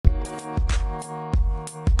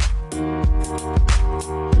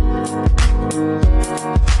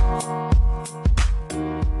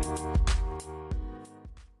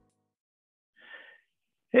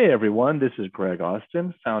Hey everyone, this is Greg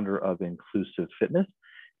Austin, founder of Inclusive Fitness,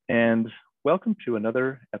 and welcome to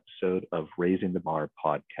another episode of Raising the Bar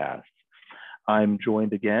podcast. I'm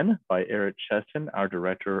joined again by Eric Chessen, our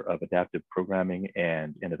Director of Adaptive Programming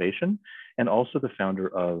and Innovation, and also the founder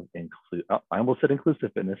of I almost said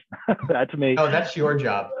Inclusive Fitness. That's me. Oh, that's your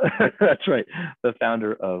job. That's right. The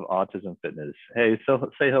founder of Autism Fitness. Hey, so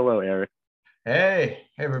say hello, Eric. Hey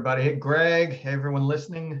everybody. Hey, Greg. Hey, everyone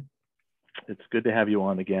listening. It's good to have you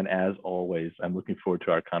on again, as always. I'm looking forward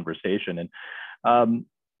to our conversation. And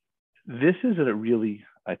this is a really,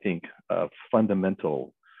 I think,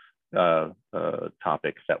 fundamental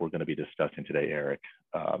topics that we're going to be discussing today, Eric.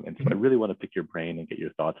 And so I really want to pick your brain and get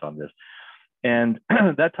your thoughts on this. And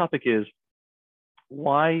that topic is,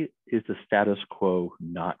 why is the status quo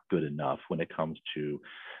not good enough when it comes to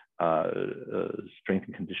strength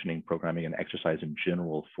and conditioning programming and exercise in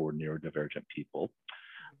general for neurodivergent people?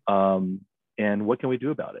 And what can we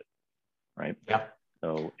do about it, right? Yeah.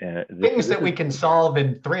 So things that we can solve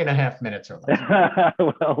in 3.5 minutes or less.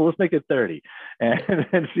 Well, let's make it 30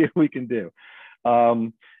 and see what we can do.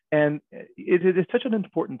 And it is such an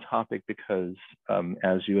important topic because,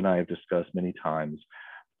 as you and I have discussed many times,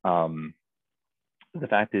 the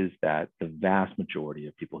fact is that the vast majority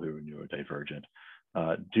of people who are neurodivergent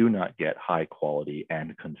do not get high quality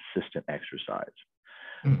and consistent exercise.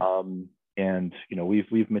 And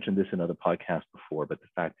we've mentioned this in other podcasts before, but the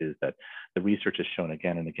fact is that the research has shown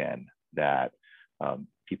again and again that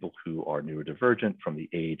people who are neurodivergent from the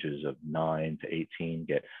ages of 9 to 18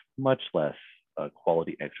 get much less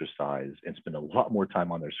quality exercise and spend a lot more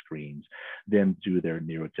time on their screens than do their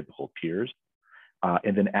neurotypical peers.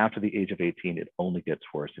 And then after the age of 18, it only gets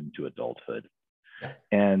worse into adulthood. Yeah.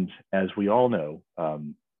 And as we all know,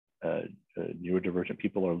 neurodivergent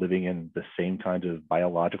people are living in the same kinds of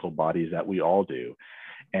biological bodies that we all do.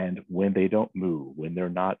 And when they don't move, when they're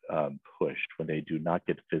not pushed, when they do not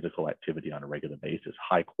get physical activity on a regular basis,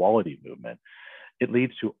 high quality movement, it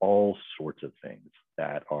leads to all sorts of things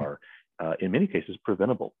that are, in many cases,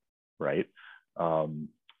 preventable, right?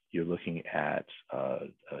 You're looking at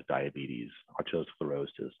diabetes,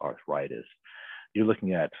 arteriosclerosis, arthritis. You're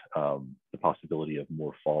looking at the possibility of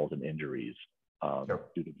more falls and injuries,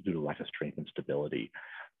 due to lack of strength and stability.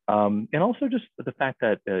 And also just the fact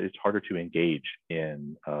that it's harder to engage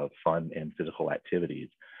in fun and physical activities,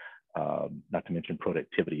 not to mention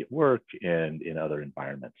productivity at work and in other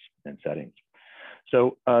environments and settings.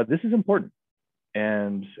 So this is important.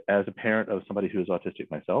 And as a parent of somebody who is autistic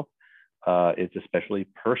myself, it's especially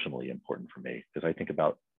personally important for me because I think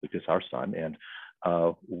about our son and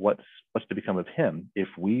what's to become of him if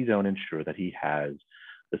we don't ensure that he has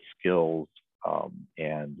the skills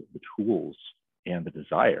and the tools and the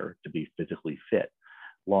desire to be physically fit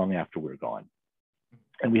long after we're gone.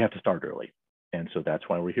 And we have to start early. And so that's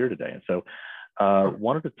why we're here today. And so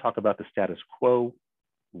wanted to talk about the status quo,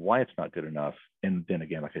 why it's not good enough, and then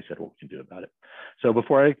again, like I said, what we can do about it. So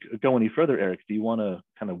before I go any further, Eric, do you want to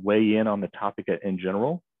kind of weigh in on the topic in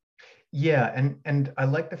general? Yeah, and I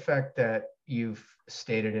like the fact that you've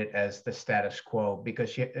stated it as the status quo,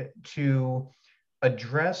 because to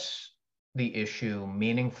address the issue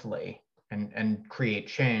meaningfully and create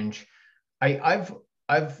change, I've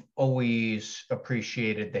always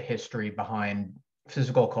appreciated the history behind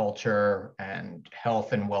physical culture and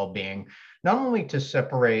health and well-being, not only to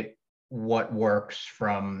separate what works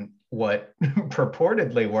from what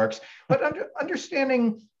purportedly works, but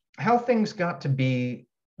understanding how things got to be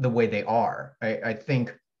the way they are. I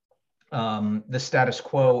think the status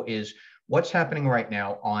quo is what's happening right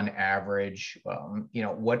now on average.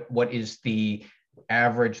 What is the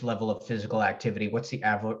average level of physical activity? What's the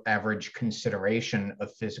average consideration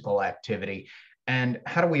of physical activity? And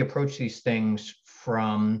how do we approach these things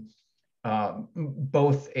from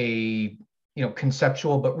both a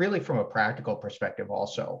conceptual, but really from a practical perspective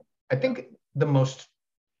also? I think the most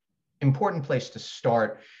important place to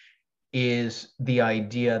start is the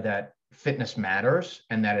idea that fitness matters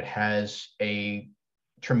and that it has a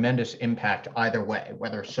tremendous impact either way,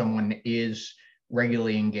 whether someone is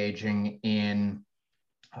regularly engaging in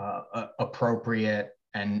appropriate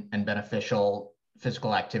and beneficial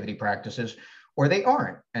physical activity practices, or they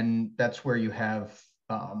aren't. And that's where you have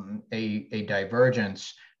a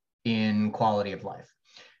divergence in quality of life.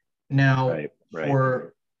 Now,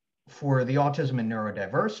 for the autism and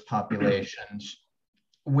neurodiverse populations,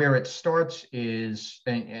 where it starts is,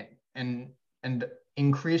 and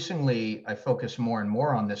increasingly I focus more and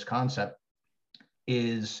more on this concept,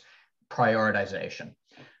 is prioritization.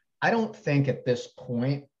 I don't think at this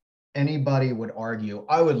point anybody would argue,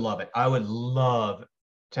 I would love it. I would love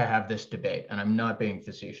to have this debate, and I'm not being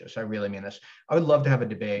facetious, I really mean this. I would love to have a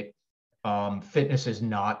debate. Fitness is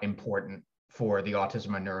not important for the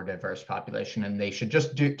autism and neurodiverse population, and they should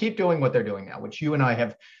just keep doing what they're doing now, which you and I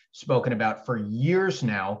have spoken about for years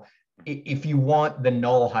now. If you want the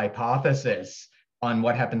null hypothesis on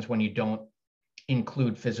what happens when you don't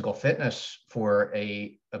include physical fitness for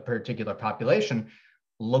a particular population,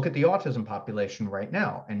 look at the autism population right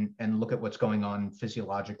now and look at what's going on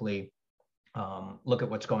physiologically, look at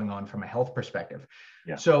what's going on from a health perspective.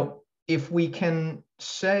 Yeah. So if we can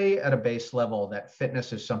say at a base level that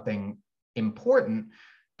fitness is something important,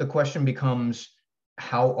 the question becomes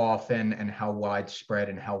how often and how widespread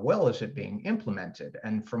and how well is it being implemented?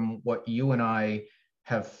 And from what you and I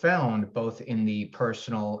have found, both in the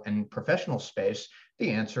personal and professional space, the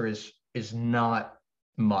answer is not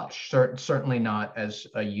much, certainly not as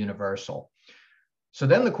a universal. So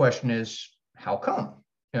then the question is, how come?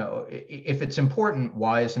 You know, if it's important,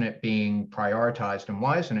 why isn't it being prioritized and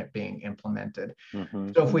why isn't it being implemented?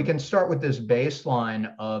 Mm-hmm. So if we can start with this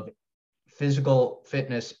baseline of physical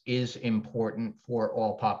fitness is important for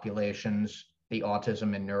all populations, the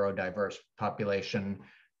autism and neurodiverse population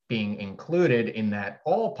being included in that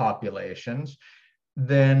all populations,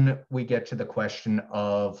 then we get to the question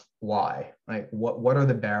of why. Like, what are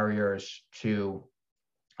the barriers to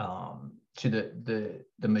the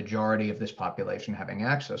majority of this population having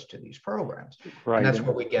access to these programs? Right. And that's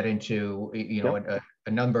where we get into, you know,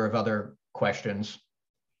 a number of other questions.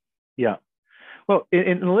 Yeah. Well,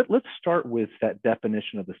 and let's start with that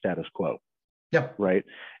definition of the status quo. Yeah. Right.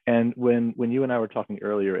 And when you and I were talking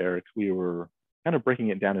earlier, Eric, we were kind of breaking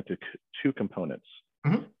it down into two components,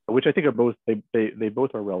 mm-hmm. which I think are both, they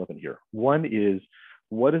both are relevant here. One is,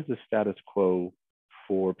 what is the status quo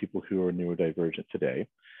for people who are neurodivergent today?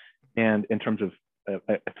 And in terms of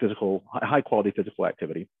high quality physical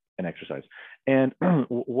activity and exercise. And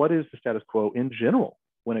what is the status quo in general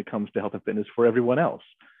when it comes to health and fitness for everyone else?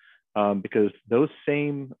 Because those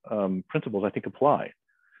same principles, I think, apply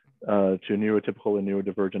to neurotypical and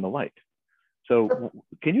neurodivergent alike. So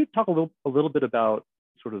can you talk a little bit about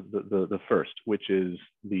sort of the first, which is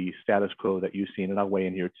the status quo that you've seen, and I'll weigh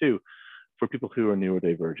in here too, for people who are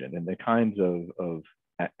neurodivergent and the kinds of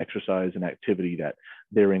exercise and activity that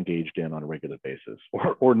they're engaged in on a regular basis,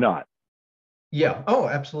 or not? Yeah. Oh,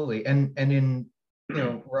 absolutely. And in, you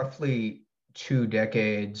know, roughly 2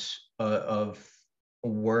 decades of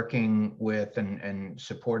working with and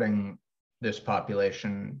supporting this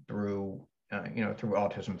population through through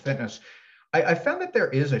Autism Fitness, I found that there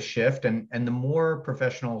is a shift, and the more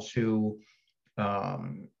professionals who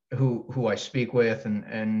I speak with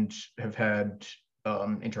and have had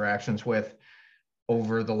interactions with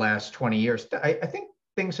over the last 20 years, I think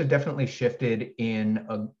things have definitely shifted in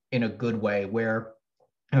a good way, where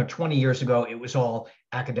 20 years ago, it was all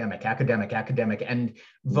academic, and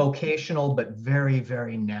vocational, but very,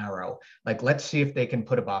 very narrow. Like, let's see if they can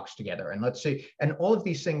put a box together, and let's see, and all of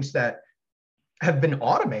these things that have been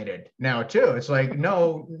automated now too. It's like,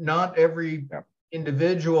 no, not every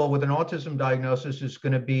individual with an autism diagnosis is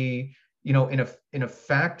going to be, you know, in a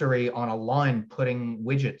factory on a line putting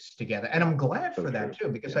widgets together. And I'm glad for that too,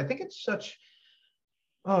 because I think it's such,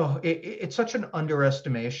 it's such an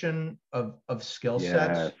underestimation of skill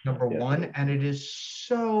sets, number one, and it is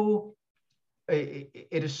so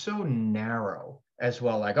narrow as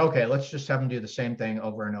well. Like, okay, let's just have them do the same thing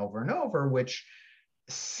over and over and over, which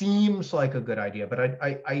seems like a good idea. But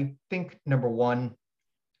I think, number one,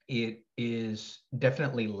 it is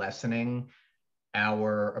definitely lessening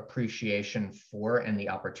our appreciation for and the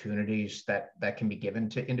opportunities that can be given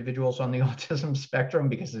to individuals on the autism spectrum,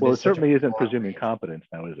 because it certainly isn't presuming competence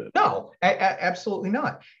now, is it? No, absolutely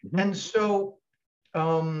not. Mm-hmm. And so,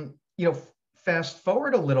 fast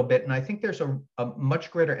forward a little bit, and I think there's a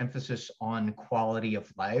much greater emphasis on quality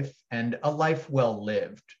of life and a life well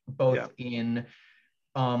lived, both in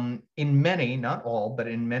many, not all, but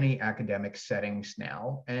in many academic settings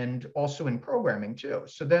now, and also in programming too.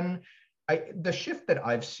 So then the shift that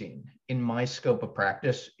I've seen in my scope of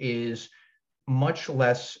practice is much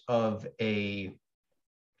less of a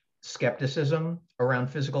skepticism around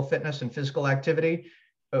physical fitness and physical activity,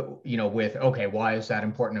 with, okay, why is that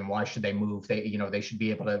important and why should they move? They should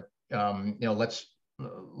be able to,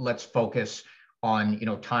 let's focus on,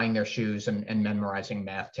 tying their shoes and memorizing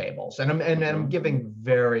math tables. And I'm giving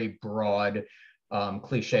very broad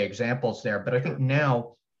cliche examples there, but I think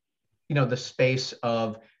now, the space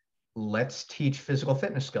of let's teach physical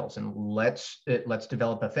fitness skills and let's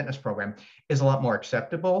develop a fitness program is a lot more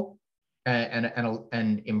acceptable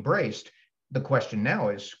and embraced. The question now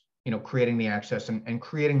is, creating the access and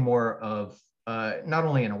creating more of not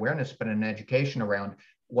only an awareness, but an education around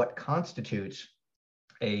what constitutes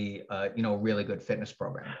a really good fitness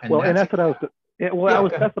program. And well, and that's what I was. That's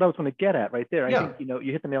what I was going to get at right there. I think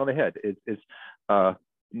you hit the nail on the head.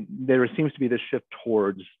 There seems to be this shift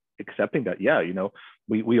towards accepting that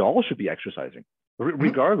we all should be exercising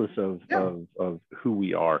regardless of who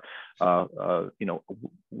we are.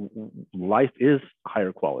 Life is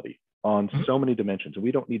higher quality on so many dimensions, and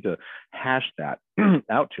we don't need to hash that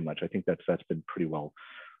out too much. I think that's been pretty well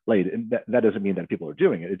laid, and that doesn't mean that people are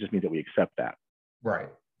doing it. It just means that we accept that. Right.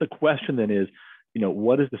 The question then is,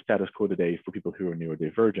 what is the status quo today for people who are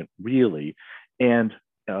neurodivergent really, and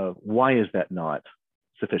why is that not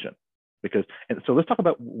sufficient? And so let's talk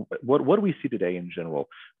about what do we see today in general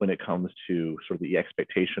when it comes to sort of the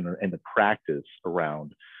expectation and the practice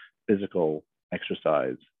around physical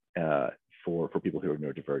exercise for people who are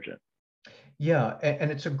neurodivergent. Yeah,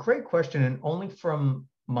 and it's a great question, and only from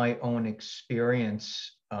my own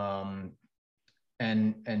experience, and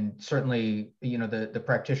certainly the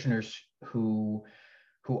practitioners who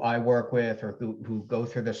I work with or who go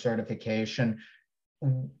through the certification,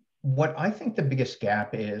 what I think the biggest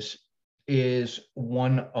gap is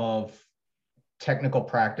one of technical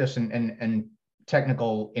practice and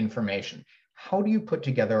technical information. How do you put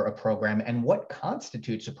together a program, and what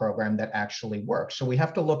constitutes a program that actually works? So we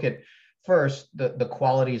have to look at first the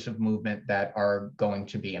qualities of movement that are going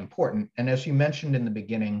to be important. And as you mentioned in the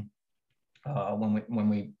beginning, when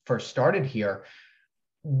we first started here,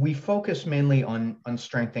 we focus mainly on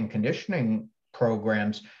strength and conditioning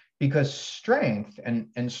programs because strength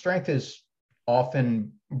is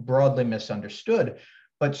often broadly misunderstood,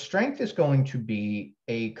 but strength is going to be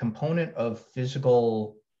a component of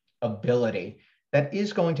physical ability that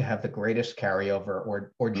is going to have the greatest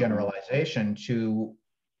carryover or generalization to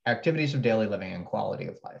activities of daily living and quality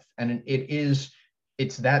of life. And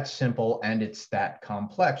it's that simple and it's that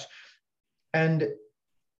complex. And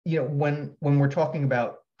when we're talking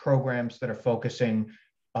about programs that are focusing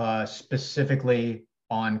specifically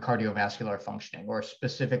on cardiovascular functioning or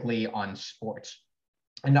specifically on sports,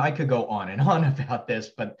 and I could go on and on about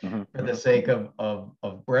this, but for the sake of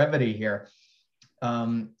brevity here,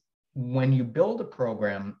 when you build a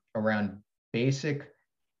program around basic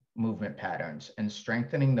movement patterns and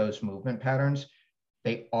strengthening those movement patterns,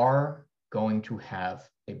 they are going to have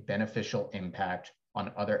a beneficial impact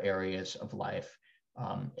on other areas of life,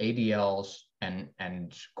 ADLs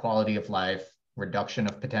and quality of life, reduction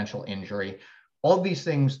of potential injury. All of these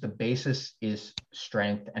things, the basis is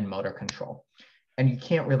strength and motor control, and you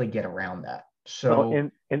can't really get around that. So,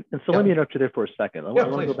 so let me interrupt you there for a second. I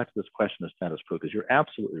want to go back to this question of status quo, because you're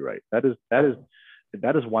absolutely right. That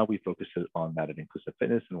is why we focus on that in inclusive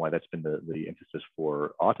fitness, and why that's been the emphasis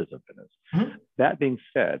for autism fitness. That being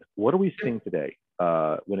said, what are we seeing today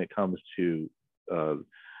when it comes to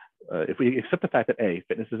if we accept the fact that A,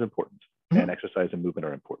 fitness is important and exercise and movement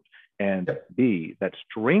are important, and B, that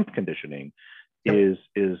strength conditioning is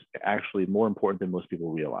actually more important than most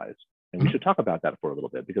people realize. And we should talk about that for a little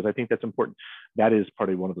bit, because I think that's important. That is part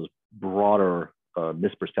of one of those broader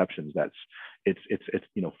misperceptions. That's it's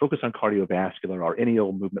focus on cardiovascular, or any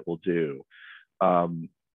old movement will do. And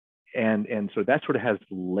so that sort of has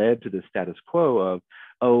led to the status quo of,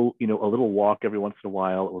 a little walk every once in a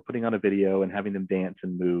while, or putting on a video and having them dance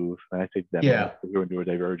and move. And I think that who are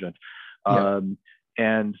neurodivergent.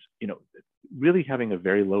 And really having a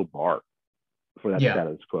very low bar for that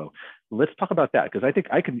status quo. Let's talk about that, because I think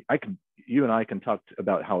you and I can talk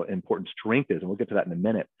about how important strength is, and we'll get to that in a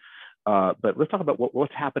minute. But let's talk about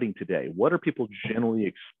what's happening today. What are people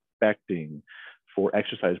generally expecting for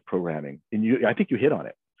exercise programming? And I think you hit on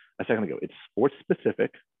it a second ago. It's sports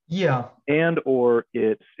specific. Yeah. And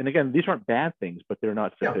again, these aren't bad things, but they're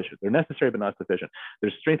not sufficient. They're necessary, but not sufficient.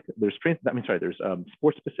 There's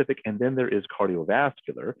sports specific, and then there is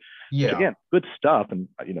cardiovascular. Yeah. Again, good stuff. And,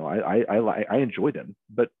 I enjoy them,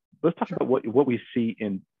 but let's talk about what we see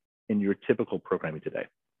in your typical programming today.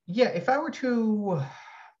 Yeah. If I were to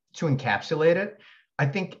encapsulate it, I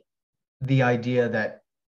think the idea that,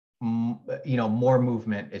 more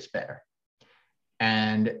movement is better.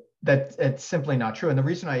 And it's simply not true. And the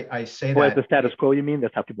reason I say that, the status quo, you mean?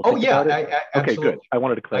 That's how people think about it? Okay, good. I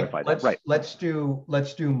wanted to clarify that. Right. Let's do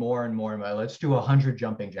more and more. Let's do 100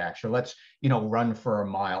 jumping jacks, or let's run for a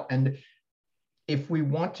mile. And if we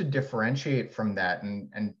want to differentiate from that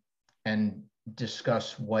and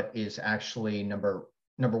discuss what is actually number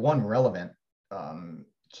one relevant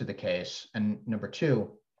to the case, and number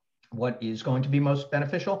two, what is going to be most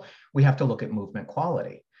beneficial, we have to look at movement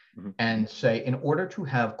quality. And say, in order to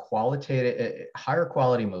have higher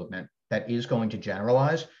quality movement that is going to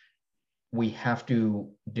generalize, we have to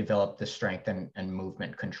develop the strength and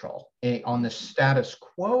movement control. On the status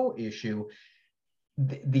quo issue,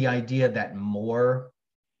 the idea that more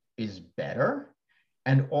is better,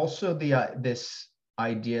 and also this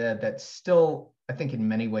idea that still, I think in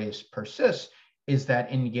many ways persists, is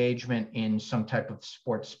that engagement in some type of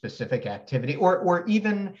sports specific activity, or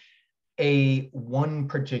even one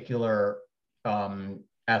particular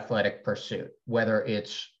athletic pursuit, whether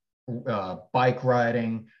it's bike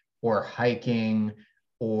riding or hiking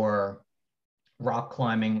or rock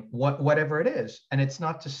climbing, whatever it is. And it's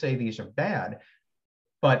not to say these are bad,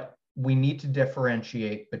 but we need to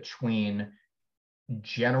differentiate between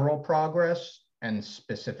general progress and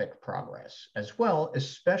specific progress as well,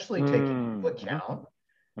 especially taking into account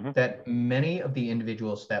that many of the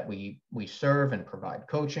individuals that we serve and provide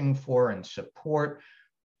coaching for and support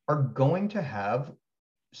are going to have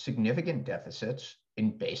significant deficits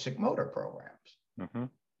in basic motor programs.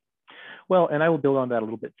 Well, and I will build on that a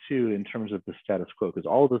little bit too in terms of the status quo, because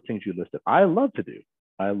all of those things you listed, I love to do.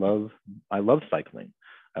 I love cycling.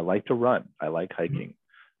 I like to run. I like hiking.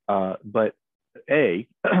 But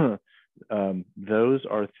those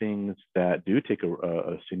are things that do take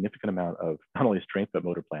a significant amount of not only strength but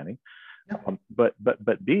motor planning. But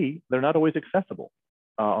B, they're not always accessible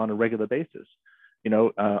on a regular basis.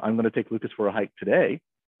 I'm going to take Lucas for a hike today,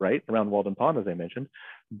 right, around Walden Pond, as I mentioned,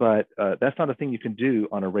 but that's not a thing you can do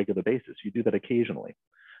on a regular basis. You do that occasionally,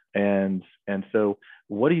 and so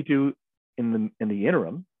what do you do in the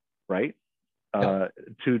interim, right?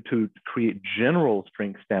 To create general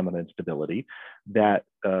strength, stamina, and stability that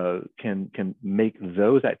can make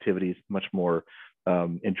those activities much more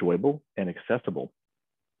enjoyable and accessible.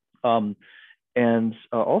 And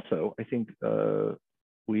also, I think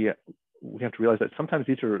we have to realize that sometimes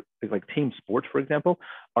these are like team sports, for example,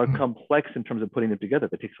 are complex in terms of putting them together.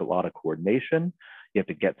 That takes a lot of coordination. You have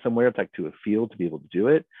to get somewhere, it's like to a field to be able to do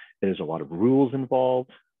it. There's a lot of rules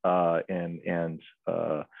involved and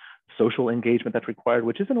social engagement that's required,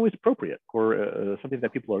 which isn't always appropriate or something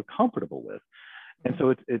that people are comfortable with. And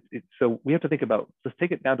so so we have to think about, let's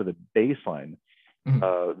take it down to the baseline.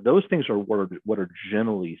 Those things are what are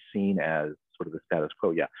generally seen as sort of the status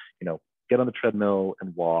quo. Get on the treadmill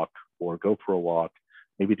and walk, or go for a walk,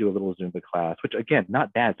 maybe do a little Zumba class, which again,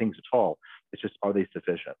 not bad things at all. It's just, are they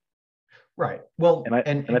sufficient? Right. Well,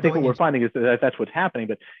 and I think what we're finding is that that's what's happening,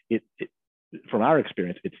 but it from our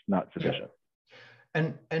experience, it's not sufficient.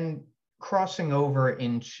 And crossing over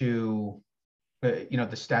into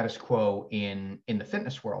the status quo in the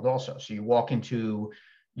fitness world also. So you walk into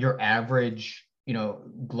your average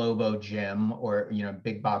Globo gym or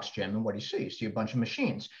big box gym, and what do you see? You see a bunch of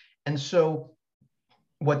machines. And so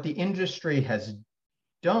what the industry has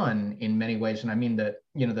done in many ways, and I mean that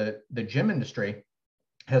the gym industry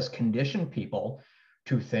has conditioned people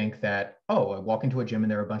to think that, I walk into a gym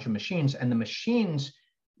and there are a bunch of machines, and the machines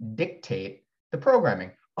dictate the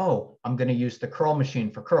programming. I'm going to use the curl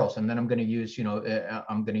machine for curls, and then I'm going to use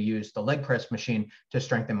the leg press machine to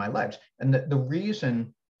strengthen my legs. And the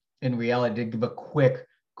reason, in reality, to give a quick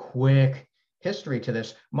history to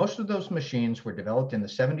this, most of those machines were developed in the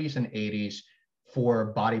 70s and 80s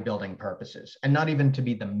for bodybuilding purposes, and not even to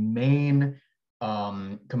be the main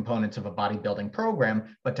components of a bodybuilding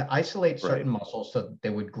program, but to isolate certain muscles so that they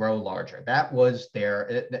would grow larger. That was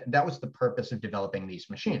the purpose of developing these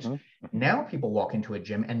machines. Now people walk into a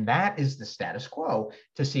gym, and that is the status quo,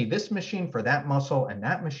 to see this machine for that muscle and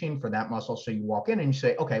that machine for that muscle. So you walk in and you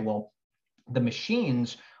say, okay, well, the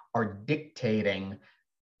machines are dictating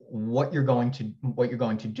what you're going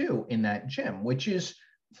to do in that gym, which is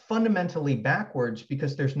fundamentally backwards,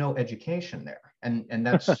 because there's no education there. And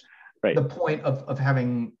that's the point of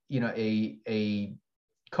having a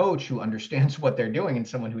coach who understands what they're doing, and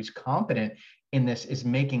someone who's competent in this, is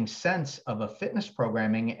making sense of a fitness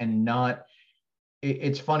programming, and not.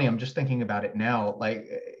 It's funny, I'm just thinking about it now, like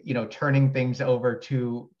turning things over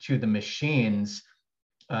to the machines.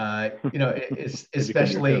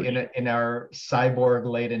 Especially in our cyborg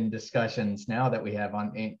laden discussions now that we have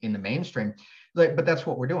in the mainstream. But that's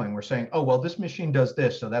what we're doing. We're saying, oh, well, this machine does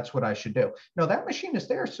this, so that's what I should do. No, that machine is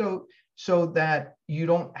there so that you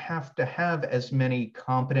don't have to have as many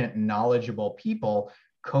competent, knowledgeable people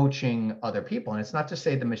coaching other people. And it's not to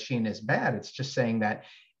say the machine is bad. It's just saying that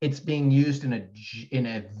it's being used in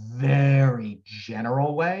a very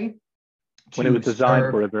general way. When it was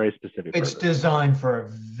designed for a very specific purpose. It's designed for a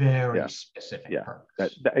very specific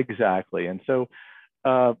purpose. Exactly. And so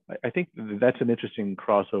I think that's an interesting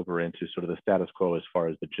crossover into sort of the status quo as far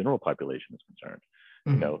as the general population is concerned.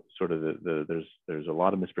 You know, sort of there's a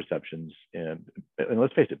lot of misperceptions, and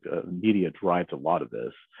let's face it, media drives a lot of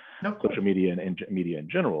this. No, social media and media in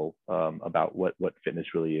general, about what fitness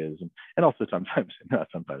really is, and also sometimes, not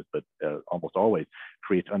sometimes, but almost always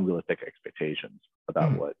creates unrealistic expectations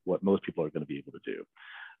about what most people are going to be able to do.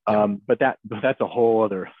 But that's a whole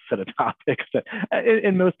other set of topics that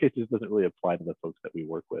in most cases doesn't really apply to the folks that we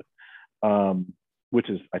work with, which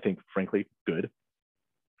is, I think, frankly, good.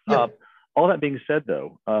 All that being said,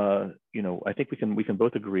 though, you know, I think we can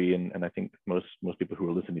both agree, and I think most people who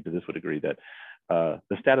are listening to this would agree that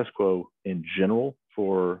the status quo in general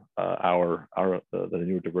for the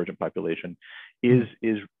neurodivergent population is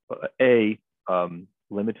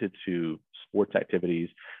limited to sports activities,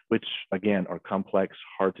 which again are complex,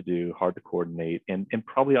 hard to do, hard to coordinate, and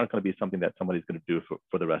probably aren't going to be something that somebody's going to do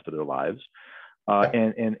for the rest of their lives,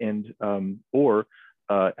 or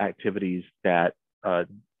activities that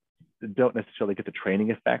don't necessarily get the training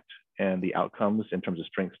effect and the outcomes in terms of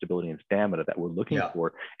strength, stability, and stamina that we're looking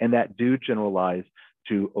for, and that do generalize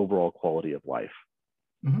to overall quality of life,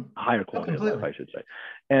 higher quality of life, I should say.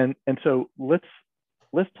 And so let's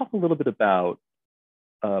talk a little bit about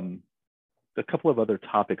a couple of other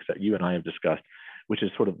topics that you and I have discussed, which is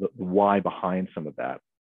sort of the why behind some of that,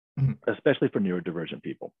 especially for neurodivergent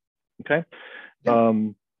people. Okay.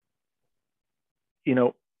 You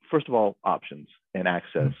know, first of all, options and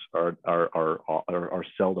access are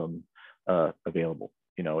seldom available.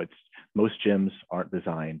 You know, most gyms aren't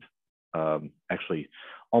designed. Actually,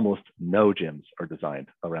 almost no gyms are designed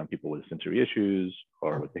around people with sensory issues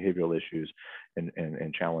or with behavioral issues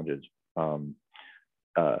and challenges.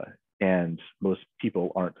 And most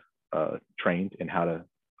people aren't trained in how to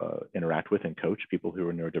interact with and coach people who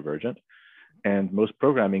are neurodivergent. And most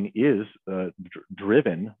programming is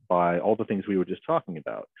driven by all the things we were just talking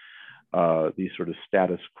about. These sort of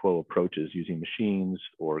status quo approaches using machines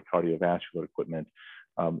or cardiovascular equipment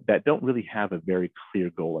that don't really have a very clear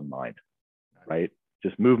goal in mind, right?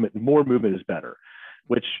 Just movement, more movement is better,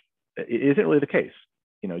 which isn't really the case.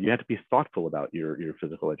 You know, you have to be thoughtful about your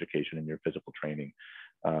physical education and your physical training.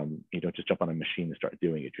 You don't just jump on a machine and start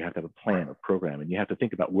doing it. You have to have a plan or program, and you have to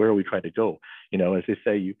think about where are we trying to go. You know, as they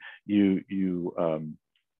say, you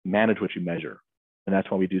manage what you measure. And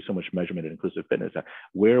that's why we do so much measurement in inclusive fitness.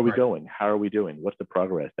 Where are we going? How are we doing? What's the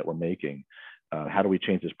progress that we're making? How do we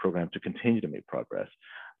change this program to continue to make progress?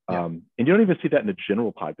 And you don't even see that in the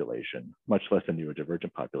general population, much less in the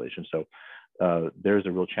neurodivergent population. So there's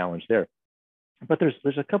a real challenge there. But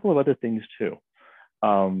there's a couple of other things too.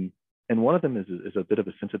 And one of them is a bit of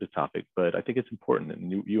a sensitive topic, but I think it's important.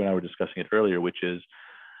 And you and I were discussing it earlier, which is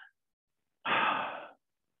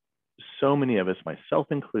so many of us,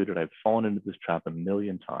 myself included, I've fallen into this trap a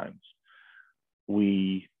million times.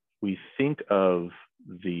 We think of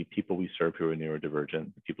the people we serve who are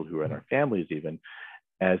neurodivergent, the people who are in our families even,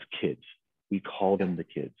 as kids. We call them the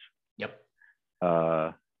kids.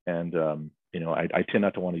 You know, I tend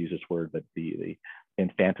not to want to use this word, but the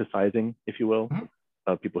infanticizing, if you will,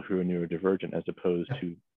 of people who are neurodivergent, as opposed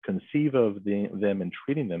to conceive of them and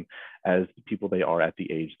treating them as the people they are at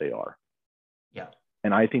the age they are.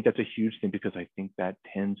 And I think that's a huge thing, because I think that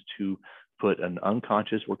tends to put an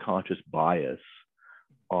unconscious or conscious bias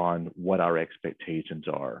on what our expectations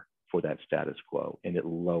are for that status quo, and it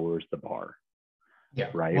lowers the bar.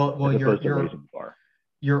 Right. Well, you're raising the bar.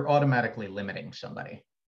 You're automatically limiting somebody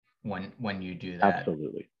when you do that.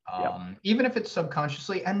 Absolutely. Even if it's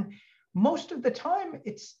subconsciously, and most of the time,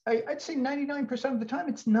 I'd say 99% of the time,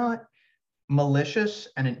 it's not malicious,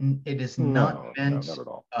 and it is not meant not at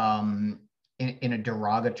all. In a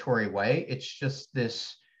derogatory way. It's just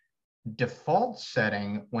this default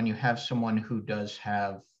setting when you have someone who does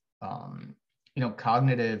have, you know,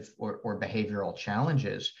 cognitive or behavioral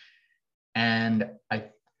challenges. And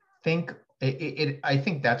I think I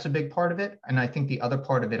think that's a big part of it. And I think the other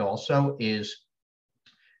part of it also is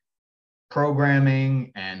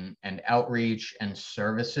programming and outreach and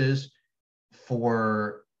services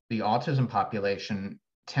for the autism population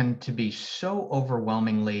tend to be so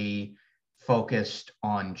overwhelmingly focused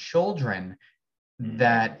on children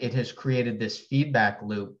that it has created this feedback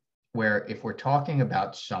loop where if we're talking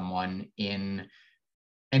about someone in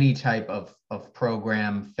any type of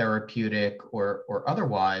program, therapeutic or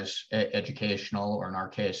otherwise, educational, or in our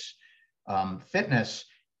case, fitness,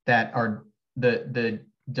 that are the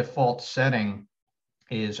default setting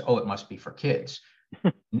is, oh, it must be for kids,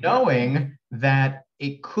 knowing that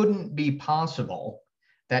it couldn't be possible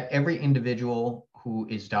that every individual who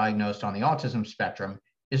is diagnosed on the autism spectrum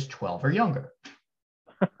is 12 or younger.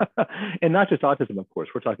 And not just autism, of course.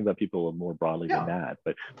 We're talking about people more broadly than that.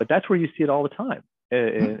 But that's where you see it all the time.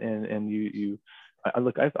 And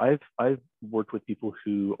Look, I've worked with people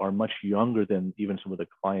who are much younger than even some of the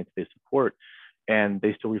clients they support, and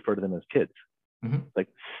they still refer to them as kids. Like,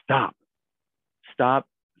 stop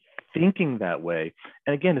thinking that way.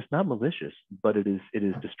 And again, it's not malicious, but it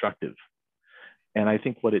is destructive. And I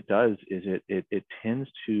think what it does is it tends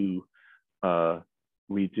to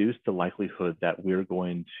reduce the likelihood that we're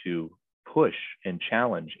going to push and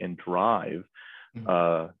challenge and drive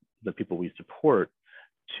the people we support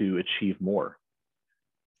to achieve more.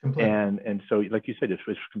 Completely. And so, like you said, it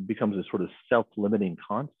becomes a sort of self-limiting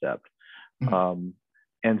concept.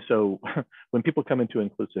 And so when people come into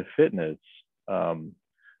inclusive fitness,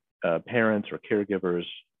 parents or caregivers,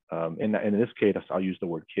 and in this case, I'll use the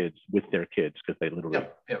word kids with their kids because they literally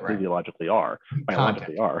physiologically are,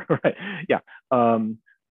 biologically are, right? Yeah.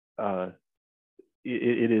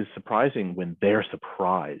 It is surprising when they're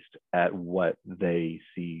surprised at what they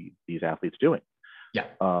see these athletes doing. Yeah.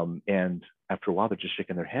 And after a while, they're just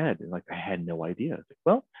shaking their head and like, I had no idea. Like,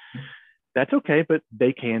 well, that's okay, but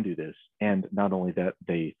they can do this. And not only that,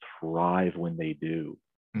 they thrive when they do,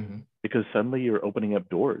 because suddenly you're opening up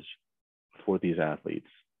doors for these athletes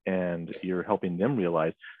and you're helping them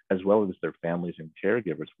realize, as well as their families and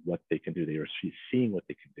caregivers, what they can do. They are seeing what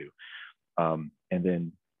they can do. And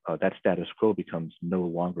then that status quo becomes no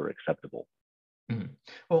longer acceptable.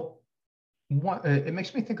 Well, it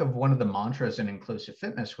makes me think of one of the mantras in inclusive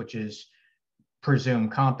fitness, which is presume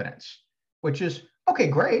competence, which is, okay,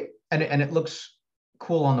 great. And it looks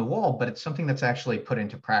cool on the wall, but it's something that's actually put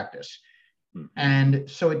into practice. And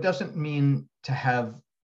so it doesn't mean to have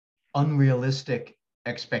unrealistic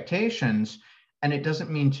expectations, and it doesn't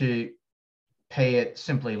mean to pay it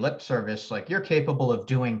simply lip service, like you're capable of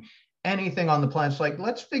doing anything on the planet. It's like,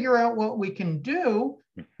 let's figure out what we can do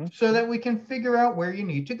so that we can figure out where you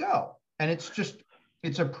need to go. And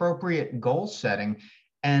it's appropriate goal setting.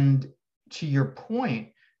 And to your point,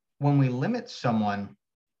 when we limit someone,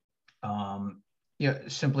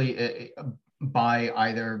 simply by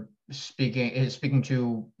either speaking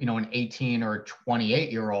to, an 18 or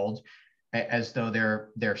 28-year-old as though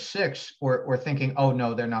they're 6, or thinking, oh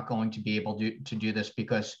no, they're not going to be able to do this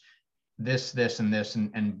because this, and this,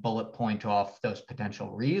 and bullet point off those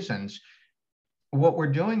potential reasons. What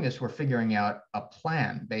we're doing is we're figuring out a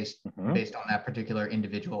plan based on that particular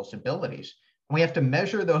individual's abilities. And we have to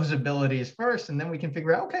measure those abilities first, and then we can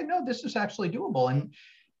figure out, okay, no, this is actually doable.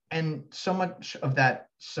 And so much of that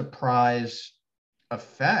surprise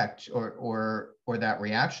effect or that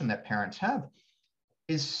reaction that parents have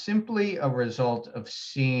is simply a result of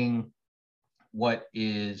seeing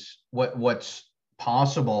what's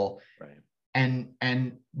possible, right,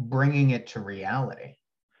 and bringing it to reality.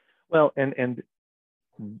 Well, and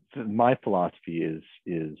my philosophy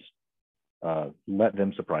is let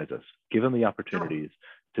them surprise us, give them the opportunities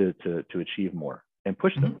to achieve more and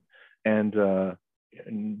push them. And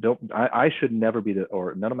I should never be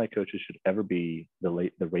or none of my coaches should ever be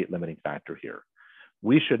the rate limiting factor here.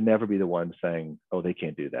 We should never be the ones saying, oh, they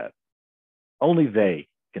can't do that. Only they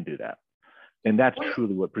can do that. And that's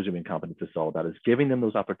truly what presuming competence is all about, is giving them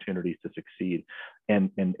those opportunities to succeed and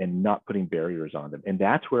not putting barriers on them. And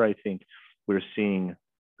that's where I think we're seeing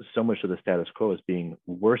so much of the status quo as being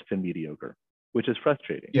worse than mediocre, which is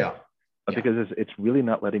frustrating. Yeah. Because it's really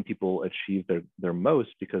not letting people achieve their most,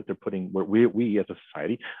 because they're putting, we as a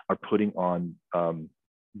society are putting on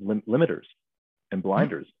limiters and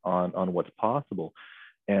blinders on what's possible.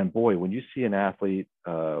 And boy, when you see an athlete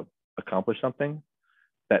accomplish something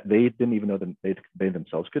that they didn't even know that they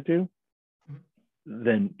themselves could do,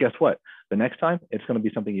 then guess what? The next time it's going to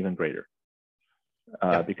be something even greater,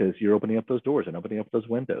 because you're opening up those doors and opening up those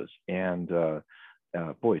windows. And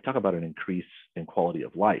boy, talk about an increase in quality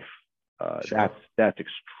of life. That's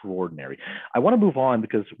extraordinary. I want to move on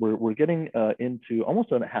because we're getting into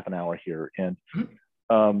almost a half an hour here, and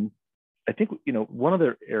I think one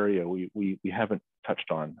other area we haven't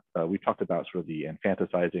touched on. We talked about sort of the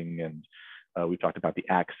infantilizing, and we talked about the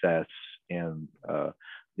access and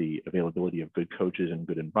the availability of good coaches and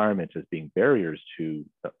good environments as being barriers to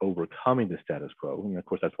overcoming the status quo. And of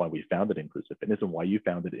course, that's why we founded Inclusive Fitness and why you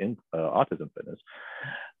founded Autism Fitness.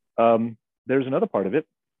 There's another part of it,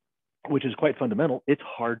 which is quite fundamental. It's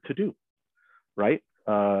hard to do, right?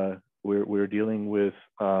 We're dealing with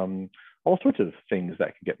all sorts of things that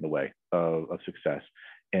can get in the way of success,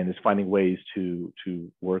 and is finding ways to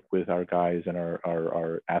work with our guys and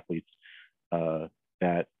our athletes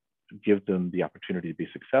that give them the opportunity to be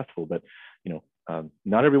successful. But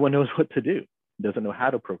not everyone knows what to do, doesn't know how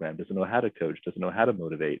to program, doesn't know how to coach, doesn't know how to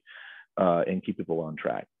motivate and keep people on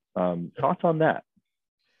track. Thoughts on that?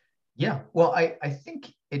 Yeah, well, I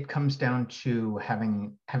think it comes down to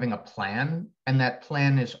having a plan, and that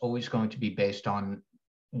plan is always going to be based on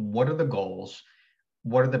what are the goals,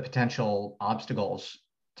 what are the potential obstacles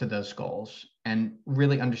to those goals, and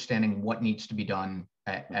really understanding what needs to be done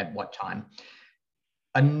at what time.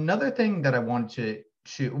 Another thing that I wanted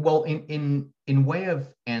to well, in way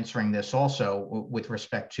of answering this also with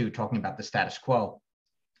respect to talking about the status quo,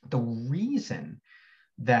 the reason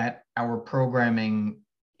that our programming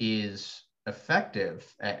is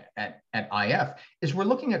effective at IF is we're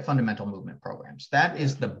looking at fundamental movement programs. That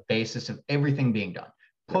is the basis of everything being done.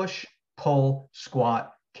 Push, pull,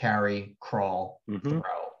 squat, carry, crawl, throw,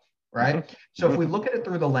 right? So if we look at it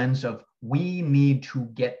through the lens of we need to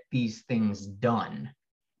get these things done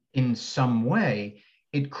in some way,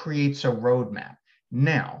 it creates a roadmap.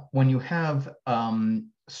 Now, when you have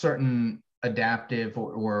certain adaptive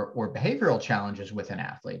or behavioral challenges with an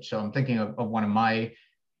athlete, so I'm thinking of one of my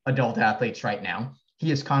adult athletes right now.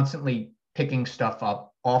 He is constantly picking stuff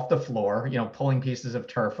up off the floor, pulling pieces of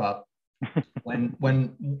turf up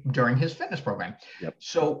when during his fitness program. Yep.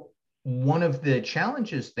 So one of the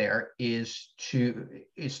challenges there is to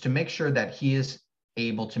make sure that he is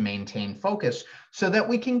able to maintain focus so that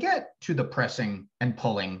we can get to the pressing and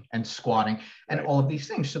pulling and squatting and all of these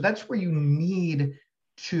things. So that's where you need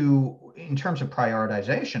to, in terms of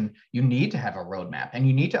prioritization, you need to have a roadmap, and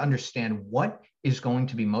you need to understand what is going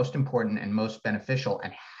to be most important and most beneficial,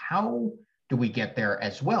 and how do we get there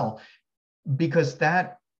as well, because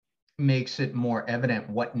that makes it more evident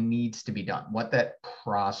what needs to be done, what that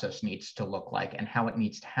process needs to look like, and how it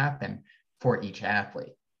needs to happen for each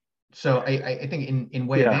athlete. So I think in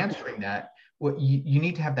way of answering that, what you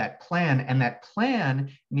need to have that plan, and that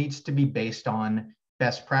plan needs to be based on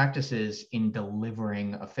best practices in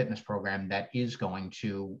delivering a fitness program that is going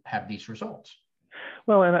to have these results.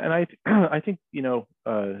 Well, and I think, to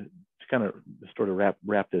kind of sort of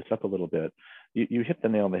wrap this up a little bit, you hit the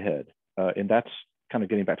nail on the head. And that's kind of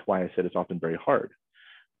getting back to why I said it's often very hard.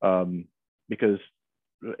 Because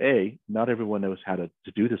not everyone knows how to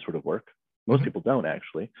do this sort of work. Most people don't,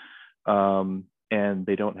 actually. And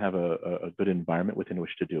they don't have a good environment within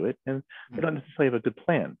which to do it, and they don't necessarily have a good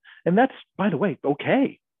plan. And that's, by the way,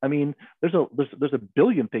 okay. I mean, there's a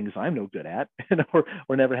billion things I'm no good at, or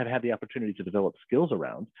never have had the opportunity to develop skills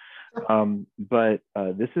around. But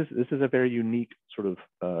this is a very unique sort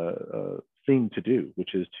of thing to do,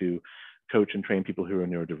 which is to coach and train people who are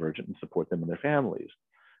neurodivergent and support them and their families.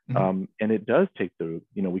 And it does take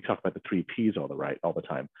we talk about the 3 Ps all the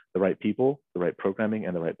time: the right people, the right programming,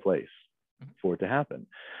 and the right place for it to happen.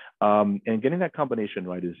 And getting that combination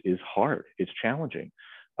right is hard. It's challenging.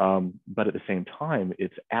 But at the same time,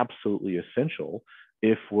 it's absolutely essential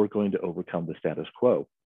if we're going to overcome the status quo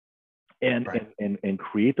and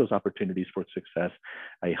create those opportunities for success,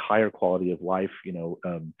 a higher quality of life,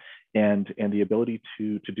 and the ability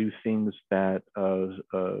to do things that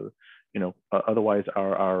otherwise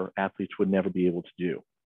our athletes would never be able to do.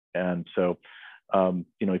 And so,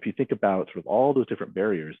 if you think about sort of all those different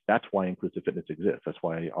barriers, that's why inclusive fitness exists. That's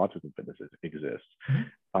why autism fitness exists.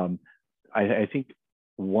 I think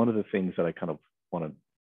one of the things that I kind of want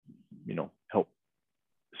to,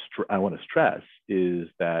 I want to stress is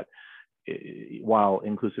that while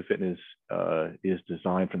inclusive fitness is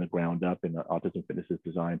designed from the ground up, and autism fitness is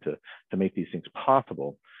designed to make these things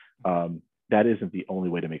possible, that isn't the only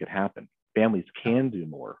way to make it happen. Families can do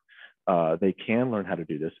more. They can learn how to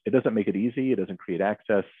do this. It doesn't make it easy. It doesn't create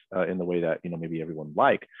access in the way that maybe everyone would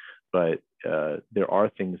like, but there are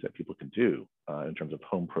things that people can do in terms of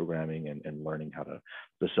home programming and learning how to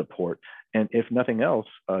support. And if nothing else,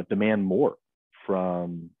 demand more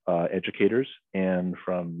from educators and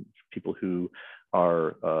from people who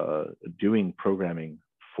are doing programming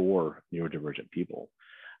for neurodivergent people.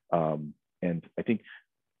 And I think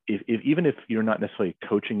even if you're not necessarily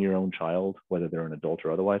coaching your own child, whether they're an adult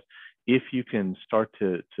or otherwise, if you can start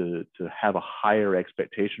to have a higher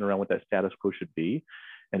expectation around what that status quo should be,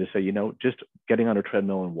 and to say, just getting on a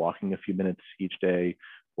treadmill and walking a few minutes each day,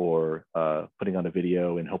 or putting on a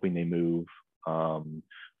video and hoping they move,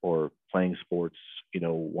 or playing sports,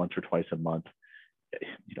 once or twice a month,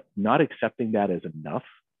 not accepting that as enough,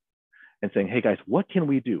 and saying, hey guys, what can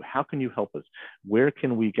we do? How can you help us? Where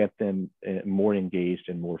can we get them more engaged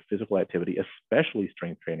in more physical activity, especially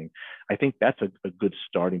strength training? I think that's a good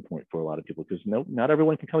starting point for a lot of people, because not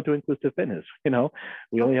everyone can come to inclusive fitness.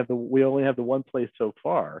 We only have the one place so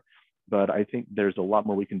far, but I think there's a lot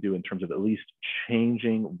more we can do in terms of at least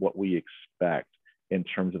changing what we expect in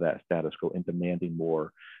terms of that status quo, and demanding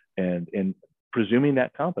more, and presuming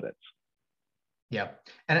that competence. Yeah,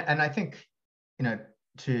 and I think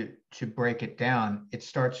to break it down, it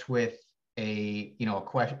starts with a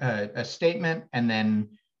statement and then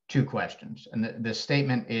two questions. And the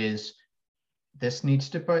statement is, this needs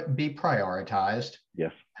to be prioritized.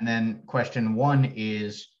 Yes. And then question one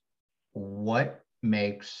is, what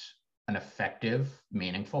makes an effective,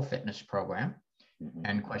 meaningful fitness program? Mm-hmm.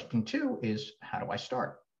 And question two is, how do I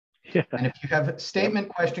start? Yeah. And if you have statement,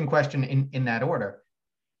 question in that order,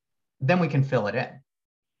 then we can fill it in.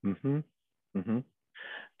 Mm-hmm. Mm-hmm.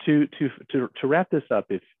 To wrap this up,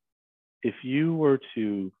 if you were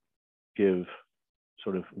to give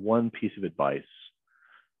sort of one piece of advice,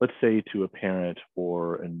 let's say to a parent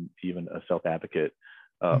or even a self-advocate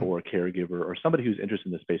or a caregiver or somebody who's interested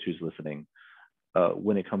in the space who's listening,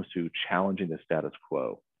 when it comes to challenging the status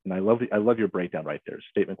quo, and I love your breakdown right there,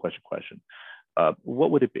 statement, question.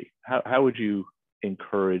 What would it be? How would you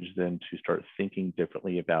encourage them to start thinking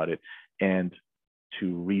differently about it and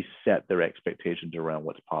to reset their expectations around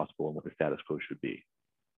what's possible and what the status quo should be?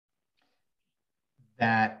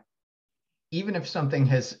 That even if something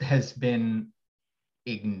has been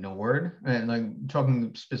ignored, and like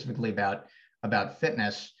talking specifically about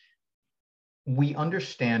fitness, we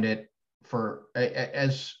understand it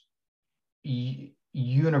as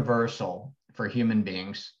universal for human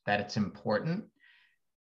beings, that it's important.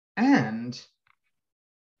 And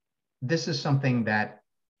this is something that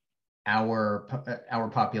our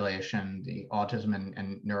population, the autism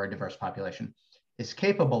and neurodiverse population, is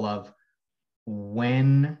capable of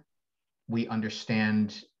when we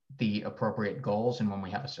understand the appropriate goals and when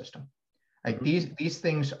we have a system. Like these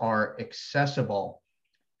things are accessible.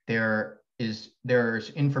 There's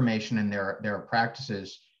information and there are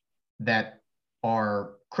practices that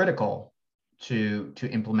are critical to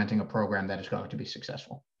implementing a program that is going to be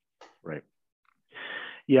successful. Right.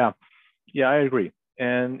 Yeah, I agree.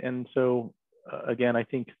 And so again, I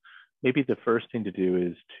think maybe the first thing to do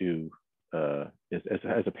is to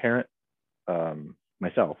as a parent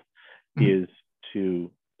myself is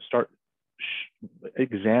to start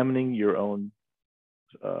examining your own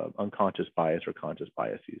unconscious bias or conscious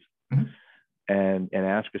biases, and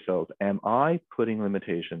ask yourself, am I putting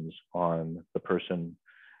limitations on the person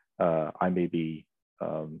I may be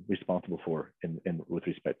responsible for with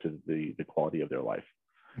respect to the quality of their life?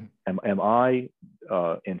 Am I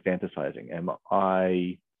infantilizing? Am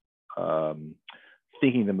I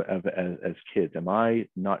thinking them as kids? Am I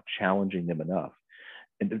not challenging them enough?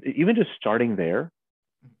 And even just starting there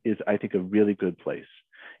is, I think, a really good place.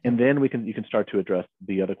 And then you can start to address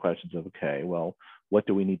the other questions of, okay, well, what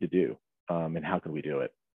do we need to do, and how can we do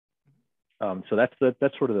it? So that was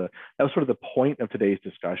sort of the point of today's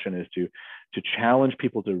discussion, is to challenge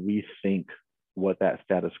people to rethink what that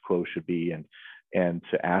status quo should be, and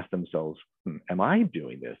to ask themselves, am I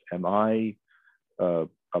doing this? Am I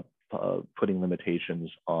putting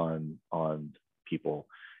limitations on people?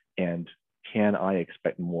 And can I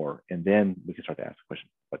expect more? And then we can start to ask the question,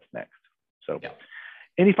 what's next? So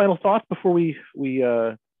any final thoughts before we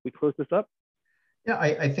close this up? Yeah,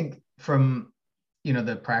 I think from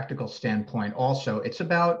the practical standpoint also, it's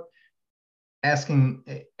about asking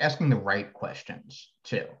the right questions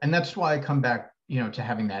too. And that's why I come back to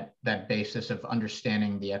having that basis of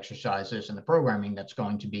understanding the exercises and the programming that's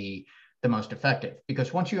going to be the most effective.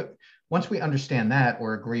 Because once we understand that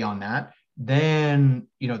or agree on that, then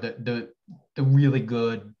the really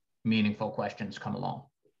good, meaningful questions come along.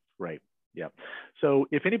 Right. Yeah. So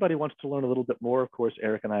if anybody wants to learn a little bit more, of course,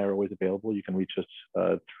 Eric and I are always available. You can reach us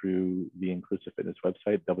through the Inclusive Fitness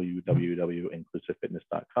website,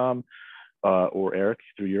 www.inclusivefitness.com, or Eric,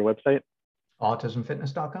 through your website,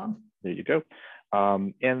 autismfitness.com. There you go.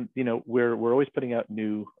 And we're always putting out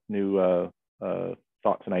new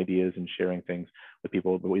thoughts and ideas and sharing things with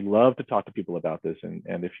people. But we love to talk to people about this.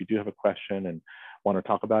 And if you do have a question and want to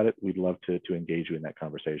talk about it, we'd love to engage you in that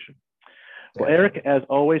conversation. Well, Eric, as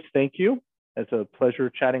always, thank you. It's a pleasure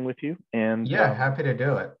chatting with you. And happy to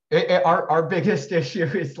do it. Our biggest issue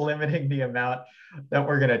is limiting the amount that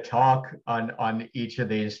we're going to talk on each of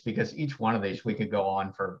these, because each one of these we could go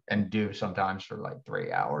on and do sometimes for like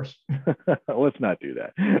 3 hours. Let's not do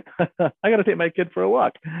that. I got to take my kid for a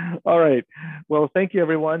walk. All right. Well, thank you,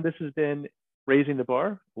 everyone. This has been Raising the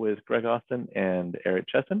Bar with Greg Austin and Eric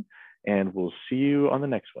Chessen, and we'll see you on the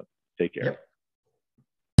next one. Take care. Yep.